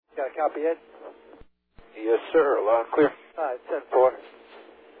got a copy, Ed? Yes, sir. Loud and clear. All right, 10-4.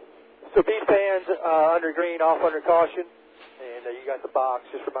 So beat fans under green, off under caution, and you got the box.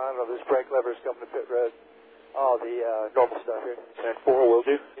 Just remind them of this brake levers coming to pit road. All the normal stuff here. 10-4 will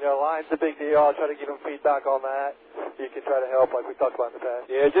do. You know, line's a big deal. I'll try to give them feedback on that. You can try to help like we talked about in the past.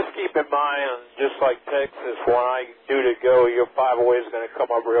 Yeah, just keep in mind, just like Texas, when I do to go, your 5-away is going to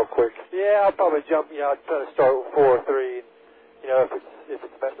come up real quick. Yeah, I'll probably jump, I'll try to start with 4 or 3. You know, if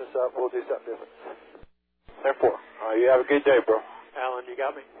it's messing us up, we'll do something different. 10-4. You have a good day, bro. Alan, you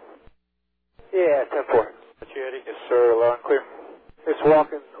got me? Yeah, 10-4. That's you, Eddie? Yes, sir. Loud and clear. Just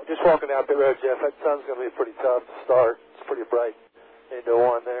walking down pit road, Jeff. That sun's going to be pretty tough to start. It's pretty bright into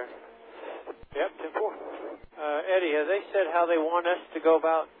 1 there. Yep, 10-4. Eddie, have they said how they want us to go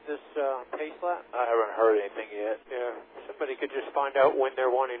about this pace lap? I haven't heard anything yet. Yeah, somebody could just find out when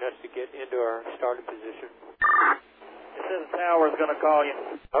they're wanting us to get into our starting position. It says Tower's going to call you.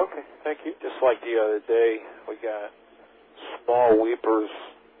 Okay, thank you. Just like the other day, we got small weepers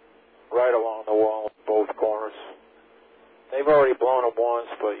right along the wall in both corners. They've already blown them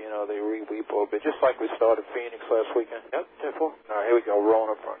once, but, they re-weep a little bit, just like we started Phoenix last weekend. Yep, 10-4. All right, here we go,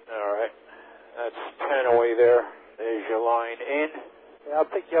 rolling up front. All right. That's 10 away there. There's your line in. Yeah,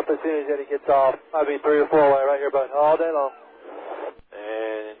 I'll pick you up as soon as Eddie gets off. I'll be 3 or 4 away right here, but all day long.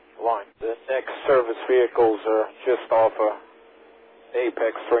 And line. The next service vehicles are just off of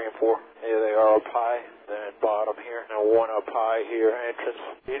Apex 3 and 4. Here they are up high. Then bottom here. And 1 up high here,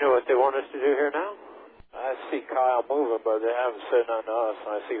 entrance. Do you know what they want us to do here now? I see Kyle moving, but they haven't said nothing to us.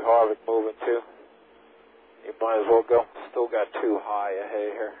 I see Harvick moving too. You might as well go. Still got 2 high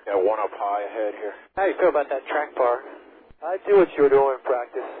ahead here. Got 1 up high ahead here. How do you feel about that track bar? I do what you were doing in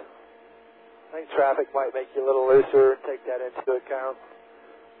practice. I think traffic might make you a little looser. Take that into account.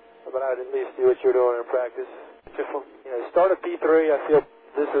 But I'd at least do what you're doing in practice. Start at P3. I feel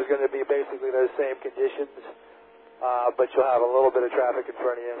this is going to be basically those same conditions, but you'll have a little bit of traffic in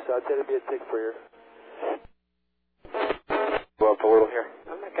front of you. So I'd say it'd be a tick for you. Go up a little here.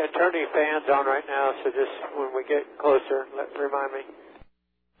 I'm not going to turn any fans on right now, so just when we get closer, remind me.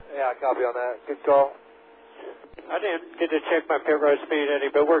 Yeah, copy on that. Good call. I didn't get to check my pit road speed, Eddie,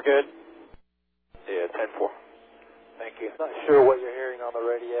 but we're good. Yeah, 10-4. Thank you. Not sure what you're hearing on the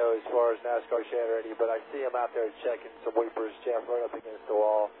radio as far as NASCAR Chatter, Eddie, but I see him out there checking some weepers, Jeff, right up against the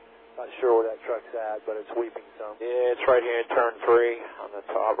wall. Not sure where that truck's at, but it's weeping some. Yeah, it's right here in turn 3 on the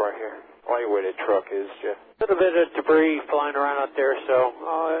top right here. Right where the truck is, Jeff. A little bit of debris flying around out there, so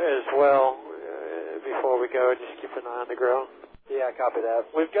as well, before we go, just keep an eye on the grill. Yeah, copy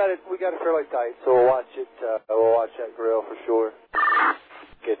that. We got it fairly tight, so we'll watch it. We'll watch that grill for sure.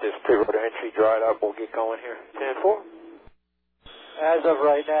 Get this pit road entry dried up. We'll get going here. 10-4. As of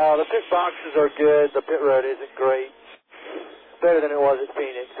right now, the pit boxes are good. The pit road isn't great. Better than it was at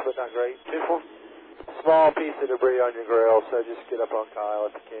Phoenix, but not great. 10-4. Small piece of debris on your grill, so just get up on Kyle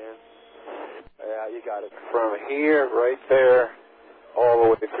if you can. Yeah, you got it. From here, right there, all the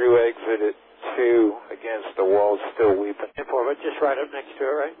way through exit 2 against the wall, still weeping. 10-4, but just right up next to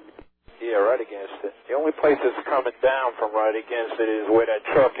it, right? Yeah, right against it. The only place that's coming down from right against it is where that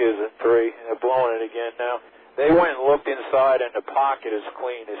truck is in 3. They're blowing it again now. They went and looked inside, and the pocket is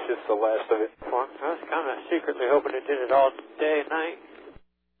clean. It's just the last of it. Well, I was kind of secretly hoping it did it all day and night.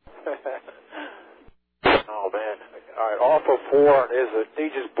 Oh, man. All right, off of 4, they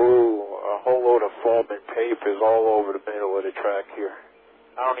just blew a whole load of foam and papers all over the middle of the track here.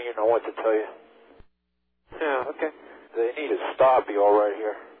 I don't even know what to tell you. Yeah, okay. They need to stop you all right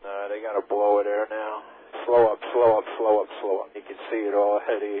here. They got to blow it there now. Slow up, slow up, slow up, slow up. You can see it all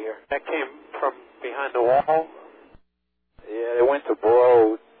ahead of you here. That came from behind the wall? Yeah, they went to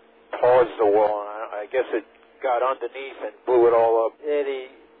blow towards the wall. I guess it got underneath and blew it all up.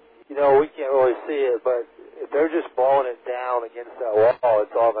 Eddie, we can't really see it, but if they're just blowing it down against that wall,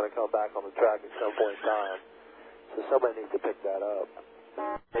 it's all going to come back on the track at some point in time. So somebody needs to pick that up.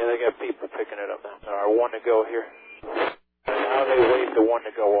 Yeah, they got people picking it up now. All right, 1 to go here. Now they wait the 1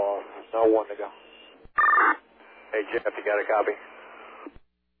 to go off. No 1 to go. Hey, Jeff, you got a copy?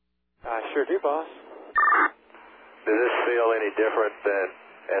 I sure do, boss. Does this feel any different than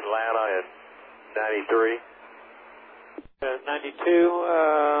Atlanta in 93? 92,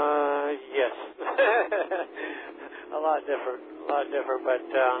 yes. a lot different, but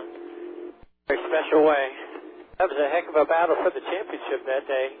very special way. That was a heck of a battle for the championship that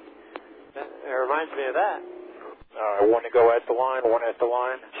day. It reminds me of that. All right, 1 to go at the line, 1 at the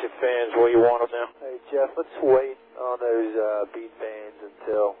line. Your fans, where you want them now? Hey, Jeff, let's wait on those beat fans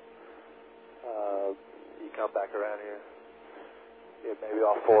until you come back around here. Yeah, maybe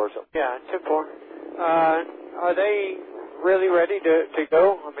off 4 or something. Yeah, 10-4. Are they really ready to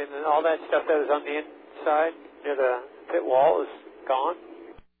go. I mean, all that stuff that was on the inside near the pit wall is gone.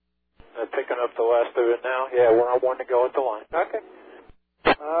 They're picking up the last of it now. Yeah, we're on one to go at the line. Okay.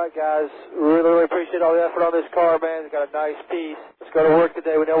 All right, guys. Really appreciate all the effort on this car, man. It's got a nice piece. Let's go to work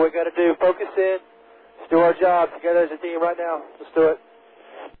today. We know what we got to do. Focus in. Let's do our job together as a team right now. Let's do it.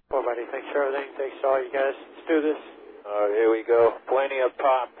 Well, buddy, thanks for everything. Thanks to all you guys. Let's do this. Here we go. Blaney up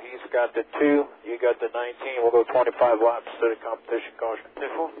top. He's got the 2. You got the 19. We'll go 25 laps to the competition caution.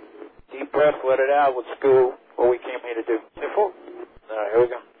 Deep breath. Let it out. Let's go what we came here to do. All right, here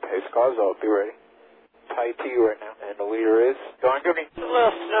we go. Pace car's off. Be ready. Tight to you right now. And the leader is going to me. A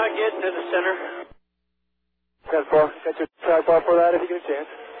little snug into the center. 10-4. Got your track bar for that if you get a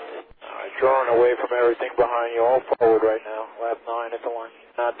chance. All right, drawing away from everything behind you. All forward right now. Lap 9 at the line.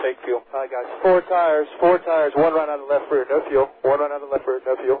 Not take fuel. All right, guys. 4 tires. 4 tires. 1 run out of the left rear. No fuel. 1 run out of the left rear.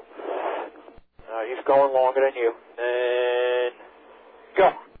 No fuel. He's going longer than you. And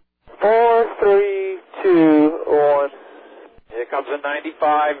go. 4, 3, 2, 1. Here comes a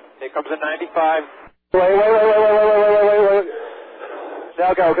 95. Here comes a 95. Wait.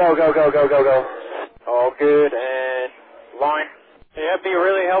 Now go. All good. And line. Yeah, it'd be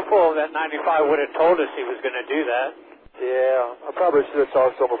really helpful if that 95 would have told us he was going to do that. Yeah, I probably should have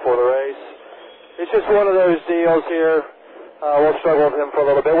talked to him before the race. It's just one of those deals here. We'll struggle with him for a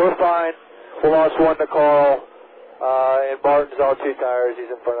little bit. We're fine. We lost 1 to Carl, and Martin's on 2 tires.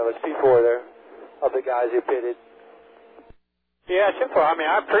 He's in front of us. P4 there of the guys who pitted. Yeah, simple. I mean,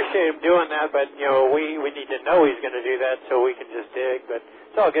 I appreciate him doing that, but, you know, we need to know he's going to do that so we can just dig, but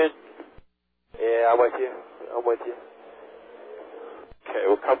it's all good. Yeah, I'm with you. Okay,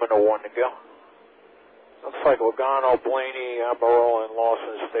 we're coming to 1 to go. Looks like Logano, Blaney, Amarola, and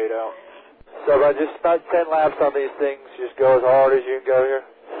Lawson stayed out. So about 10 laps on these things. Just go as hard as you can go here.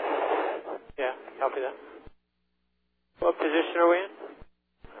 Yeah, copy that. What position are we in?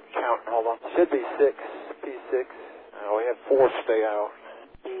 I'm counting, hold on. Should be 6, P6. We had 4 stay out.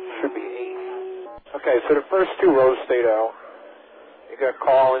 Should be 8. Okay, so the first 2 rows stayed out. You got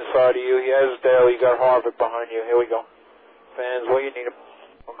Carl inside of you. He has Dale. You got Harvick behind you. Here we go. Fans, what you need to...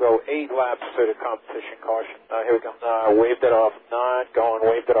 We'll go 8 laps to the competition caution. Here we go. Waved it off. Not going.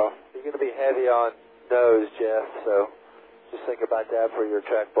 Waved it off. You're going to be heavy on nose, Jeff, so just think about that for your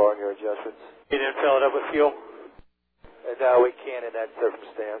track bar and your adjustments. You didn't fill it up with fuel? And no, we can't in that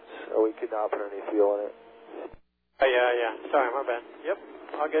circumstance. Or we could not put any fuel in it. Yeah. Sorry, my bad. Yep,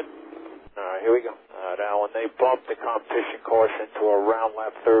 all good. All right, here we go. Now, when they bump the competition caution to around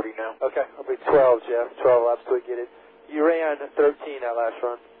lap 30 now. Okay, I'll be 12, Jeff. 12 laps till we get it. You ran 13 that last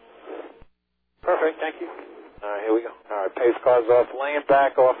run. Perfect, thank you. All right, here we go. All right, pace car's off, laying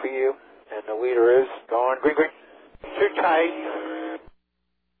back off of you, and the leader is going green. Too tight.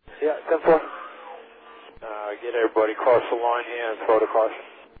 Yeah, 10-4. Get everybody across the line here and throw the caution.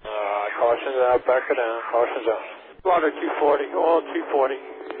 Caution's out, back it down, caution's out. Water 240, all 240.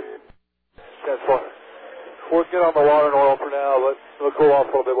 10-4. We're good on the water and oil for now, but it'll cool off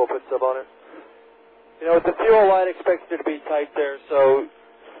a little bit. We'll put some on it. You know, with the fuel line expected to be tight there, so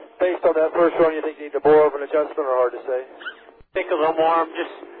based on that first run, you think you need more of an adjustment or hard to say? Think a little more. I'm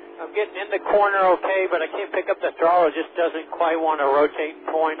getting in the corner okay, but I can't pick up the throttle. It just doesn't quite want to rotate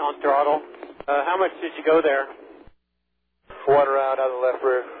point on throttle. How much did you go there? 1 round out of the left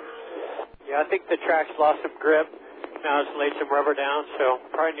rear. Yeah, I think the track's lost some grip. Now it's laid some rubber down, so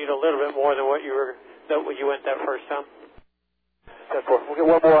probably need a little bit more than what you went that first time. 10-4. We'll get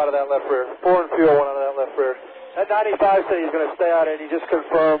 1 more out of that left rear. 4 and fuel, 1 out of that left rear. That 95 said he's going to stay out, and he just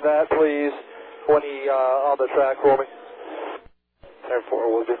confirmed that, please, when he on the track for me. 10-4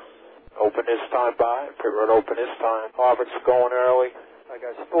 will do. Open this time by. Pit road open this time. Harvick's going early. All right,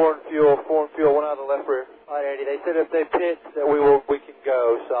 guys. 4 and fuel, 1 out of the left rear. All right, Andy. They said if they pit that we can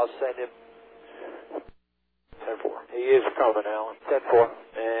go, so I'll send him. 10-4. He is coming, Alan. 10-4.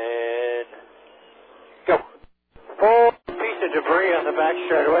 And go. Full piece of debris on the back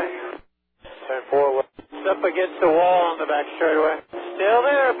straightaway. 10-4. It's up against the wall on the back straightaway. Still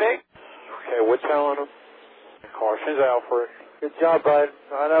there, big. Okay, we're telling him. Caution's out for it. Good job, bud.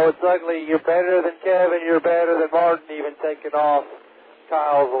 I know it's ugly. You're better than Kevin. You're better than Martin, even taking off.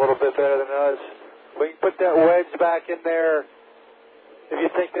 Kyle's a little bit better than us. We can put that wedge back in there. If you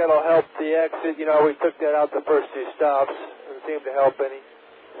think that'll help the exit, you know, we took that out the first 2 stops. Doesn't seem to help any.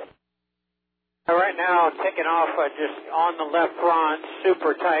 Right now, I'm taking off just on the left front,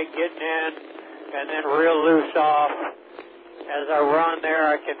 super tight, getting in, and then real loose off. As I run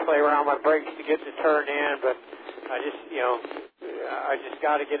there, I can play around my brakes to get the turn in, but I just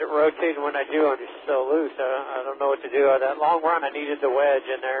got to get it rotating. When I do, I'm just so loose. I don't know what to do. That long run, I needed the wedge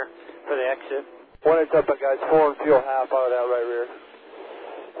in there for the exit. One heads up, guys. 4 and fuel half out of that right rear.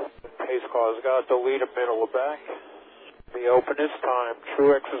 Pace car's got the leader middle of back. Be open this time.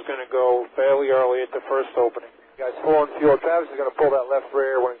 Truex is going to go fairly early at the first opening. Guys, 4 and fuel. Travis is going to pull that left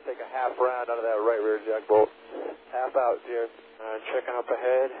rear. We're going to take a half round out of that right rear jack bolt. Half out, Jim. Checking up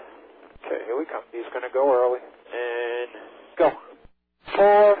ahead. Okay, here we come. He's going to go early. And go.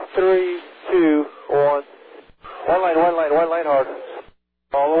 4, 3, 2, 1. One line hard.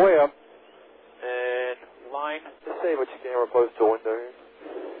 All the way up. And line. Just say what you can. We're close to a window here.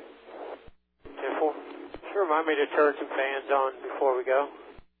 10-4. Sure, remind me to turn some fans on before we go.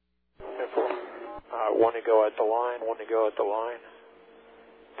 10-4. One to go at the line. One to go at the line.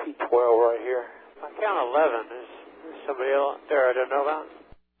 P12 right here. I count 11. Is somebody else there I don't know about?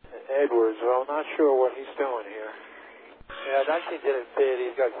 Edwards. Well, I'm not sure what he's doing here. Yeah, 19 didn't fit.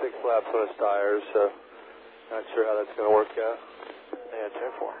 He's got 6 laps on his tires, so not sure how that's going to work out. Yeah,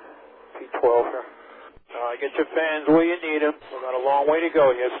 10-4. P12 here. Get your fans where you need them. We've got a long way to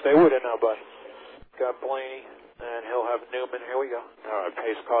go here. Stay with it now, buddy. Got Blaney, and he'll have Newman. Here we go. All right,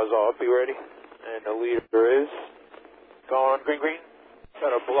 pace car's off. Be ready. And the leader is going on green.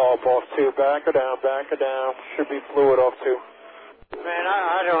 Got to blow up off 2. Back her down. Should be fluid off 2. Man,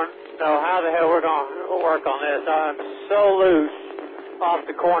 I don't know how the hell we're going to work on this. I'm so loose off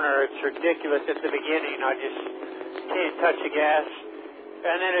the corner. It's ridiculous at the beginning. I just can't touch the gas.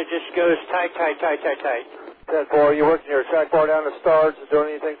 And then it just goes tight. 10-4, are you working your track bar down to stars? Is it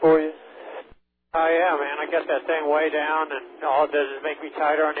doing anything for you? Oh, yeah, man. I got that thing way down, and all it does is make me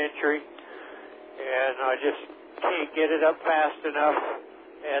tighter on entry. And I just can't get it up fast enough.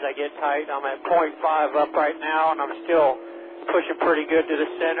 And I get tight. I'm at 0.5 up right now, and I'm still pushing pretty good to the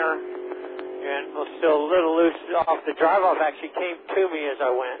center. And I'm still a little loose off. The drive-off actually came to me as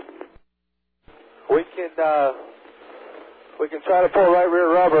I went. We can try to pull right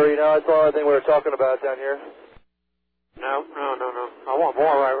rear rubber, you know, that's the only thing we were talking about down here. No. I want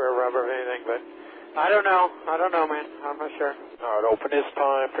more right rear rubber if anything, but I don't know, man. I'm not sure. All right, open this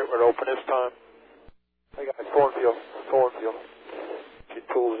time. Pitward, open this time. Hey, guys, 4 and fuel. Get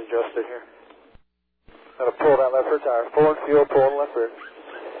tools adjusted here. Got to pull that left rear tire. 4 and fuel, pull on the left rear.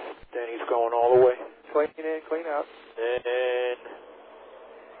 Danny's going all the way. Clean in, clean out. And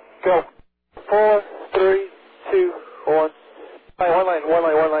go. 4, 3, 2, 1. One line.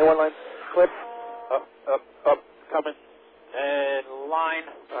 Clip. Up. Coming. And line.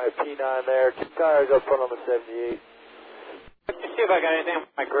 All right, P9 there. 2 tires up front on the 78. Let me see if I got anything on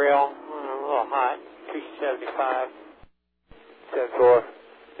my grill. A little hot. 275. 10-4.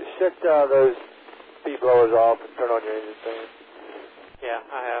 Just shut those speed blowers off and turn on your engine fan. Yeah,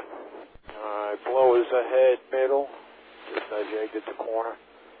 I have. Alright, blowers ahead, middle. Just as you exit the corner.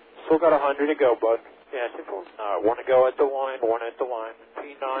 Still got 100 to go, bud. Yeah, 2-4. Alright, one to go at the line, one at the line.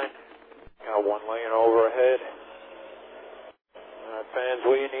 P9. Got one laying over ahead. Alright, fans,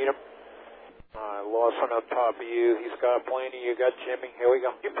 where you need them. Alright, Lawson up top of you. He's got Blaney, you got Jimmy. Here we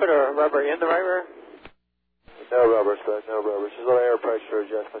go. You put a rubber in the right rear? No rubber, Spud, no rubber. Just a little air pressure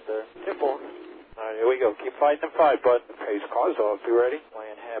adjustment there. 2-4. Alright, here we go. Keep fighting the fight, bud. Pace car's off. You ready?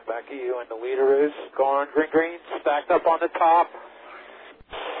 Laying half back of you, and the leader is going green. Stacked up on the top.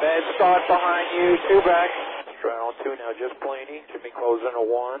 Bad start behind you. 2 back. Straddle on 2 now. Just Blaney. Jimmy closing a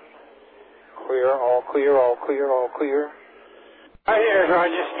 1. Clear. All clear. Right here is where I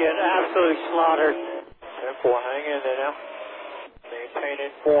just get absolutely slaughtered. 10-4. Hang in there now.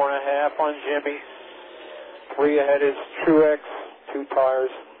 Maintaining 4.5 on Jimmy. 3 ahead is Truex. 2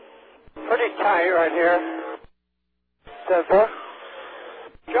 tires. Pretty tight right here. 10-4.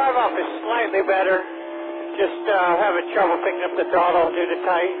 Drive off is slightly better. Just having trouble picking up the throttle due to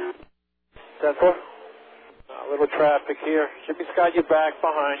tight. 10-4. A little traffic here. Jimmy's got you back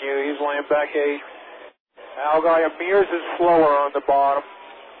behind you. He's laying back 8. Algar Mears is slower on the bottom.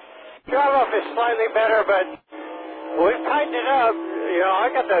 Drive off is slightly better, but we've tightened it up. You know,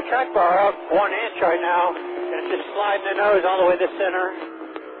 I got the track bar up 1 inch right now, and it's just sliding the nose all the way to the center.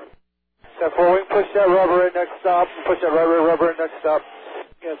 10-4, we can push that rubber in next stop. Push that right rear rubber in next stop.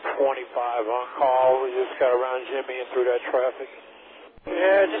 Got 25 on call. We just got around Jimmy and through that traffic.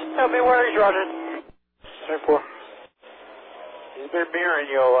 Yeah, just tell me where he's running. 10-4. He's been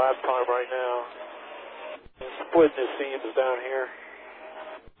mirroring you a lap time right now. He's splitting his seams down here.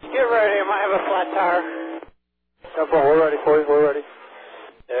 Get ready, I might have a flat tire. 10-4, we're ready for you, we're ready.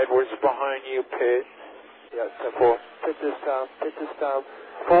 Edwards behind you, pit. Yeah, 10-4. Pit this time.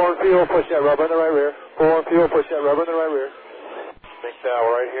 4 and fuel, push that rubber in the right rear. 4 and fuel, push that rubber in the right rear. McDowell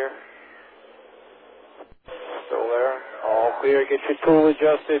right here. Still there. All clear. Get your tool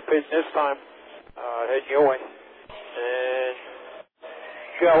adjusted. Pit this time. Head your way. And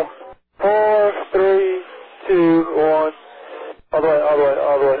go. 4, 3, 2, 1. All the way, all the way,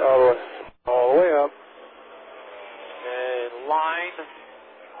 all the way, all the way. All the way up. And line,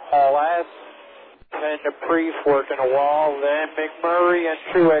 haul ass. Then the Priest working a wall. Then McMurray and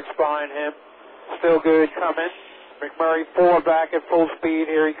Truex behind him. Still good coming. McMurray 4 back at full speed.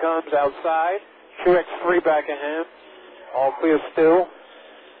 Here he comes outside. Truex 3 back at him. All clear still.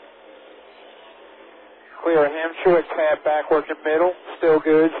 Clear of him. Truex half back working middle. Still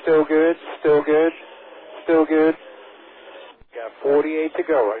good, still good, still good, still good. Got 48 to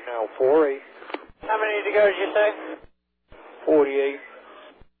go right now. 4-8. How many to go did you say? 48.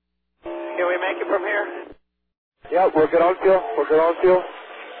 Can we make it from here? Yep, we're good on fuel. We're good on fuel.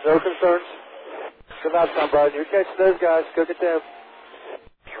 No concerns. Good luck, somebody. You're catching those guys. Go get them.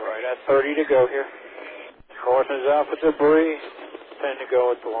 Right at 30 to go here. Caution's out for debris. 10 to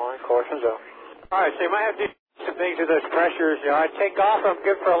go at the line. Caution's out. All right, so you might have to do some things with those pressures. You know, I take off, I'm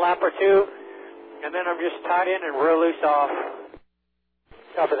good for a lap or two, and then I'm just tied in and real loose off.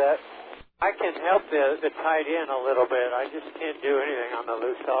 Copy that. I can help the tied in a little bit. I just can't do anything on the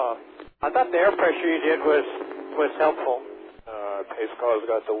loose off. I thought the air pressure you did was helpful. Pace car's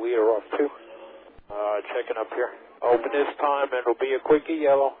got the leader off too. Checking up here. Open this time and it'll be a quickie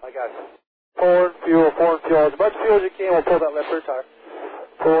yellow. I got you. Pour and fuel, pour and fuel. As much fuel as you can, we'll pull that left rear tire.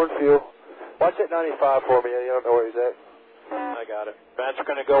 Pour and fuel. Watch that 95 for me. You don't know where he's at. I got it. Matt's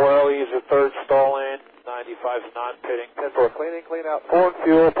going to go early. He's a third stall in. 95's not pitting. 10-4. Clean in, clean out. Pour and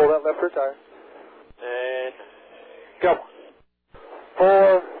fuel. Pull that left rear tire. And go.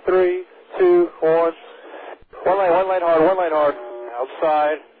 4, 3, 2, 1. One lane hard, one lane hard.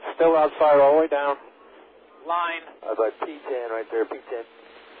 Outside. Still outside all the way down. Line. I was like P10 right there, P10.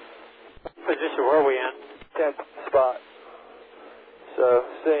 Position where are we in? 10th spot. So,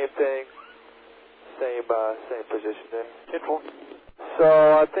 same thing. Same position there. 10-4. So,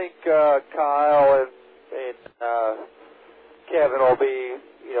 I think Kyle and Kevin will be,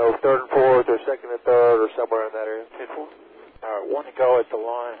 third and fourth or second and third or somewhere in that area. 10-4. All right, 1 to go at the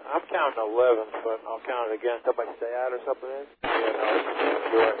line. I'm counting 11th, but I'll count it again. Somebody stay out or something in?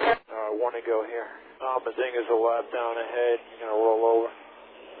 Yeah, no, all right, 1 to go here. Mazinga's a lap down ahead. You're going to roll over.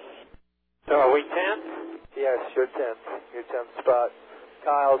 So are we 10th? Yes, you're 10th. You're 10th spot.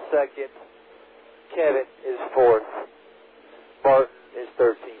 Kyle's second. Kevin is fourth. Martin is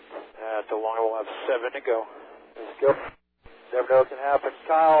 13th. At the line, we'll have 7 to go. Let's go. Never know what can happen.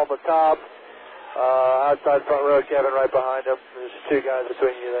 Kyle on the top. Outside front row, Kevin right behind him. There's 2 guys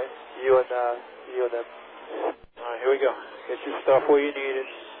between you there. You and them. All right, here we go. Get your stuff where you need it.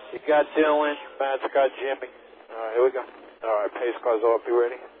 You got Dylan. Matt's got Jimmy. All right, here we go. All right, pace car's off. You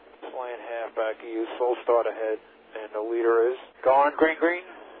ready? Slaying half back of you. Slow start ahead. And the leader is gone. Green, green.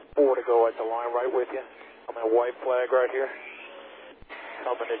 4 to go at the line right with you. I'm in a white flag right here.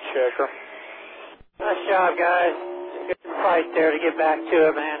 Coming to checker. Nice job, guys. Good fight there to get back to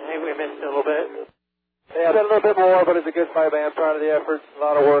it, man. Hey, we missed a little bit. Yeah, a little bit more, but it's a good fight, man. Proud of the effort. A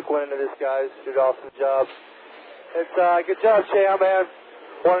lot of work went into this, guys. Did an awesome job. It's good job, Shea, man.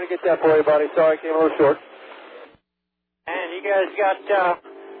 Wanted to get that for you, buddy. Sorry I came a little short. And you guys got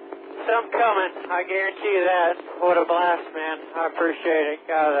some coming. I guarantee you that. What a blast, man. I appreciate it.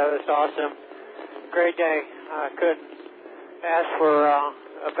 God, that was awesome. Great day. I couldn't ask for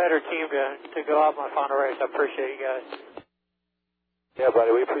a better team to go out my final race. I appreciate you guys. Yeah,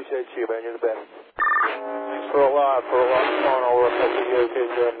 buddy. We appreciate you, man. You're the best. Thanks for a lot of fun over a couple of years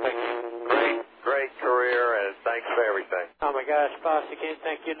here. Thanks. Great career, and thanks for everything. Oh, my gosh, boss, I can't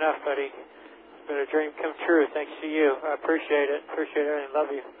thank you enough, buddy. It's been a dream come true. Thanks to you. I appreciate it. Appreciate everything. Love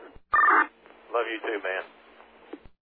you. Love you too, man.